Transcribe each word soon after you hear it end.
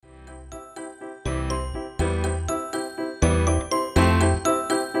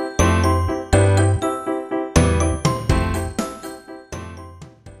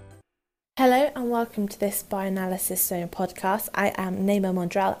and welcome to this Bioanalysis Zone podcast. I am Naima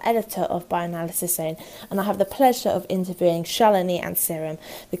Mondrell, editor of Bioanalysis Zone, and I have the pleasure of interviewing Shalini and Serum,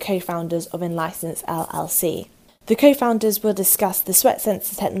 the co-founders of Enlicense LLC. The co-founders will discuss the sweat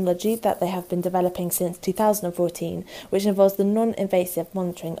sensor technology that they have been developing since 2014, which involves the non-invasive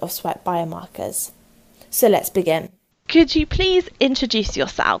monitoring of sweat biomarkers. So let's begin. Could you please introduce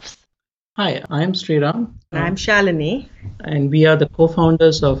yourselves? Hi, I'm Sriram. I'm Shalini. And we are the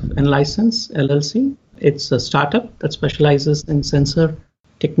co-founders of Enlicense LLC. It's a startup that specializes in sensor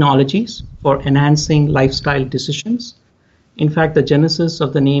technologies for enhancing lifestyle decisions. In fact, the genesis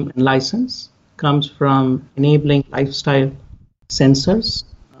of the name Enlicense comes from enabling lifestyle sensors,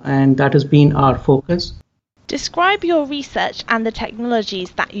 and that has been our focus. Describe your research and the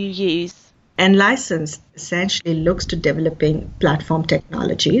technologies that you use. Enlicense essentially looks to developing platform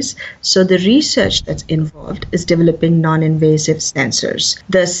technologies. So the research that's involved is developing non-invasive sensors.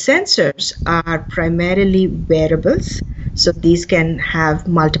 The sensors are primarily wearables. So these can have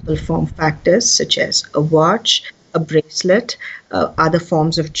multiple form factors such as a watch, a bracelet, other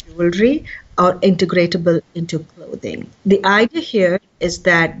forms of jewelry, or integratable into clothing. The idea here is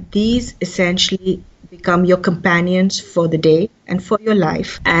that these essentially become your companions for the day and for your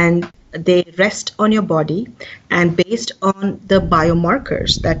life, and they rest on your body, and based on the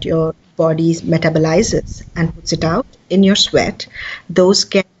biomarkers that your body metabolizes and puts it out in your sweat, those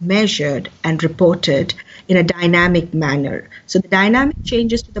get measured and reported in a dynamic manner. So the dynamic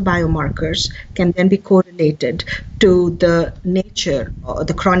changes to the biomarkers can then be correlated to the nature or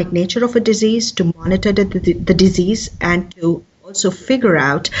the chronic nature of a disease, to monitor the disease, and to also figure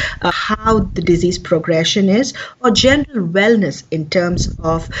out how the disease progression is, or general wellness in terms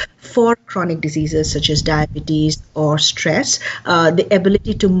of for chronic diseases such as diabetes or stress. The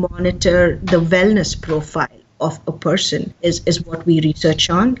ability to monitor the wellness profile of a person is what we research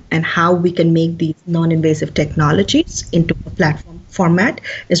on, and how we can make these non-invasive technologies into a platform format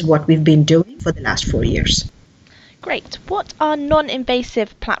is what we've been doing for the last 4 years. Great. What are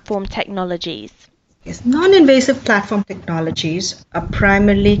non-invasive platform technologies? Yes, non-invasive platform technologies are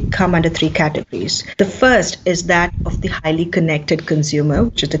primarily come under three categories. The first is that of the highly connected consumer,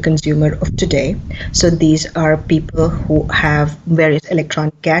 which is the consumer of today. So these are people who have various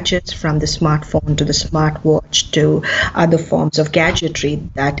electronic gadgets, from the smartphone to the smartwatch to other forms of gadgetry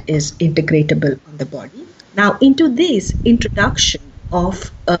that is integratable on the body. Now, into this introduction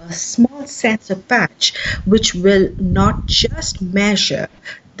of a small sensor patch, which will not just measure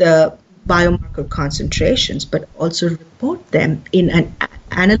the biomarker concentrations, but also report them in an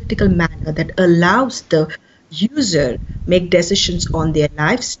analytical manner that allows the user make decisions on their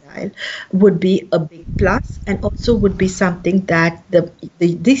lifestyle, would be a big plus, and also would be something that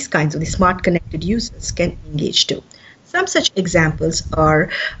these kinds of the smart connected users can engage to. Some such examples are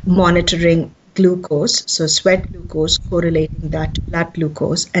monitoring glucose, so sweat glucose, correlating that to blood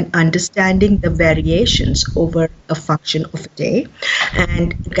glucose, and understanding the variations over a function of a day,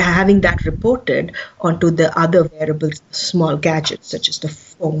 and having that reported onto the other wearables, small gadgets such as the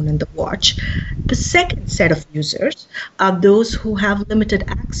phone and the watch. The second set of users are those who have limited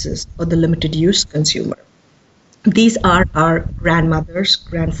access or the limited use consumer. These are our grandmothers,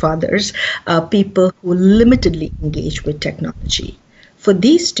 grandfathers, people who limitedly engage with technology. For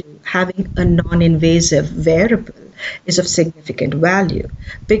these two, having a non-invasive wearable is of significant value,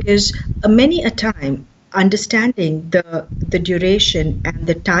 because many a time understanding the duration and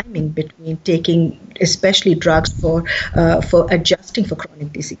the timing between taking especially drugs for adjusting for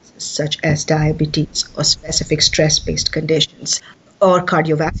chronic diseases such as diabetes or specific stress-based conditions or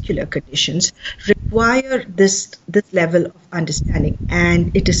cardiovascular conditions require this level of understanding,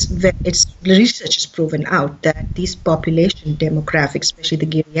 and the research has proven out that these population demographics, especially the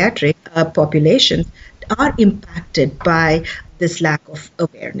geriatric populations, are impacted by this lack of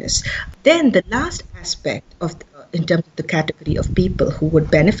awareness. Then the last aspect in terms of the category of people who would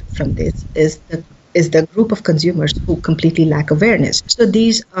benefit from this is the group of consumers who completely lack awareness. So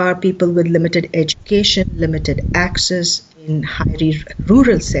these are people with limited education, limited access in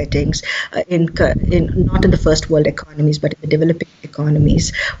rural settings, not in the first world economies, but in the developing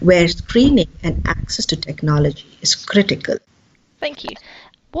economies, where screening and access to technology is critical. Thank you.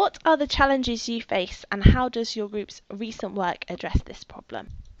 What are the challenges you face, and how does your group's recent work address this problem?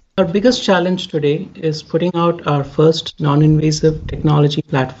 Our biggest challenge today is putting out our first non-invasive technology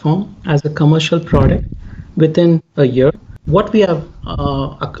platform as a commercial product within a year. What we have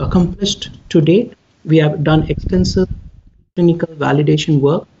accomplished to date, we have done extensive clinical validation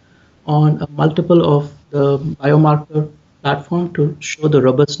work on a multiple of the biomarker platform to show the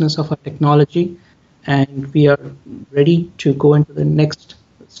robustness of our technology, and we are ready to go into the next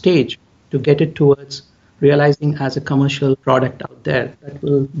stage to get it towards realizing as a commercial product out there that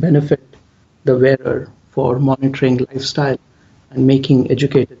will benefit the wearer for monitoring lifestyle and making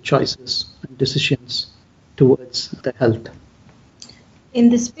educated choices and decisions towards the health. In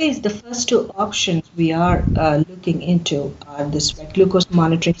this space, the first two options we are looking into are the sweat glucose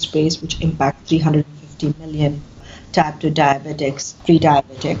monitoring space, which impacts 350 million type 2 diabetics,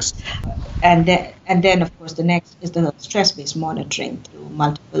 pre-diabetics. And then, of course, the next is the stress-based monitoring through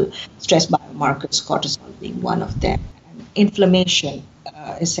multiple stress biomarkers, cortisol being one of them. And inflammation,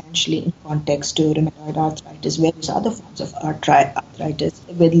 essentially in context to rheumatoid arthritis, various other forms of arthritis,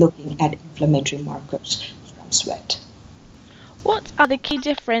 with looking at inflammatory markers from sweat. What are the key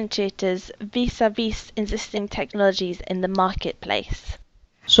differentiators vis-a-vis existing technologies in the marketplace?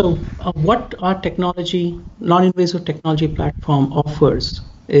 So what our non-invasive technology platform offers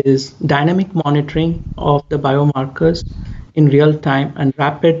is dynamic monitoring of the biomarkers in real time and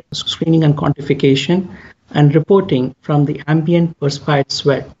rapid screening and quantification and reporting from the ambient perspired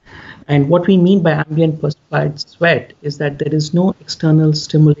sweat. And what we mean by ambient perspired sweat is that there is no external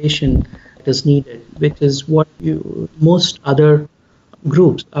stimulation that is needed, which is what most other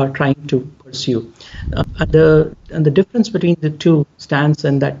groups are trying to pursue. And the difference between the two stands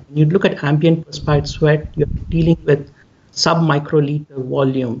in that when you look at ambient perspired sweat, you're dealing with sub-microliter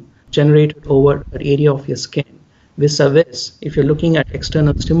volume generated over an area of your skin. Vis-a-vis, if you're looking at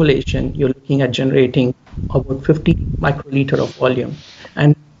external stimulation, you're looking at generating about 50 microliter of volume.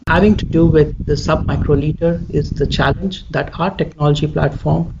 And having to do with the sub-microliter is the challenge that our technology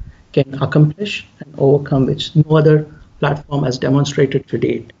platform can accomplish and overcome, which no other platform has demonstrated to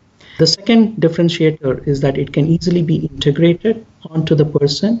date. The second differentiator is that it can easily be integrated onto the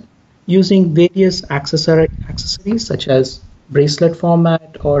person using various accessories such as bracelet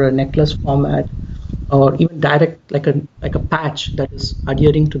format or a necklace format, or even direct like a patch that is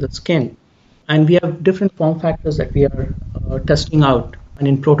adhering to the skin. And we have different form factors that we are testing out and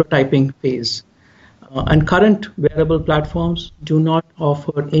in prototyping phase. And current wearable platforms do not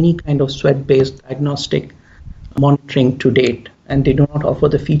offer any kind of sweat-based diagnostic monitoring to date, and they do not offer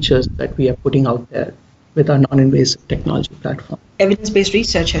the features that we are putting out there with our non-invasive technology platform. Evidence-based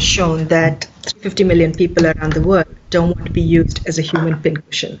research has shown that 350 million people around the world don't want to be used as a human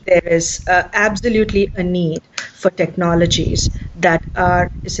pincushion. There is absolutely a need for technologies that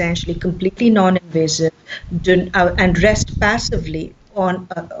are essentially completely non-invasive and rest passively on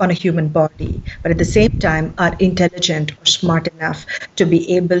a human body, but at the same time are intelligent or smart enough to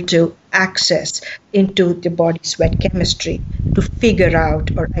be able to access into the body sweat chemistry to figure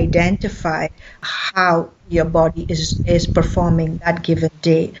out or identify how your body is performing that given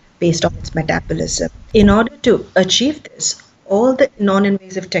day based on its metabolism. In order to achieve this, all the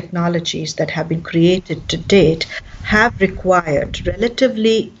non-invasive technologies that have been created to date have required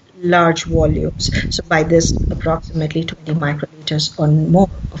relatively large volumes. So by this, approximately 20 microliters or more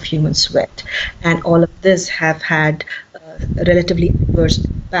of human sweat. And all of this have had relatively adverse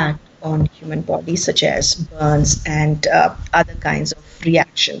impact on human bodies, such as burns and other kinds of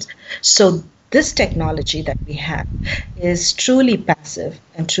reactions. So this technology that we have is truly passive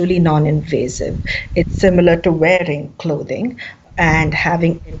and truly non-invasive. It's similar to wearing clothing and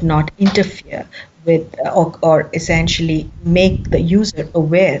having it not interfere with or essentially make the user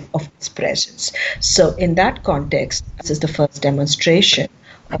aware of its presence. So in that context, this is the first demonstration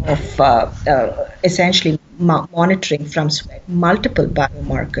of essentially monitoring from sweat multiple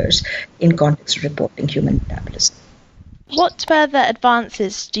biomarkers in context of reporting human metabolism. What further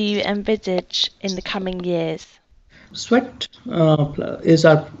advances do you envisage in the coming years? Sweat is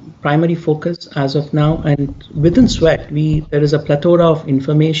our primary focus as of now, and within sweat, there is a plethora of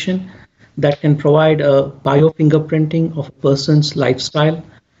information that can provide a biofingerprinting of a person's lifestyle.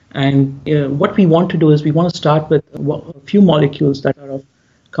 And what we want to do is we want to start with a few molecules that are of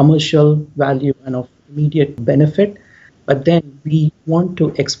commercial value and of immediate benefit, but then we want to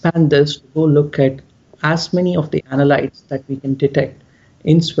expand this to go look at as many of the analytes that we can detect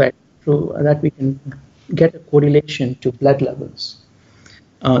in sweat so that we can get a correlation to blood levels.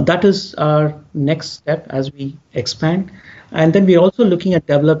 That is our next step as we expand. And then we're also looking at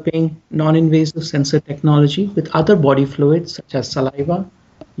developing non-invasive sensor technology with other body fluids such as saliva,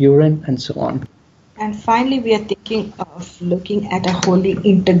 urine, and so on. And finally, we are thinking of looking at a wholly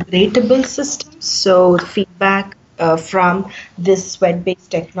integratable system. So feedback from this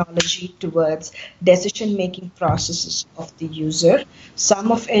sweat-based technology towards decision-making processes of the user,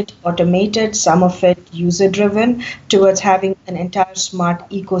 some of it automated, some of it user-driven, towards having an entire smart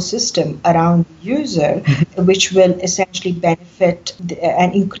ecosystem around the user, which will essentially benefit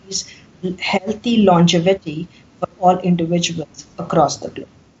and increase healthy longevity for all individuals across the globe.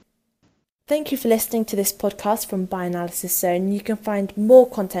 Thank you for listening to this podcast from Bioanalysis Zone. You can find more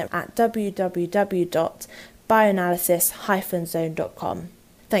content at www.bioanalysis-zone.com.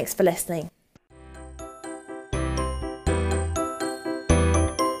 Thanks for listening.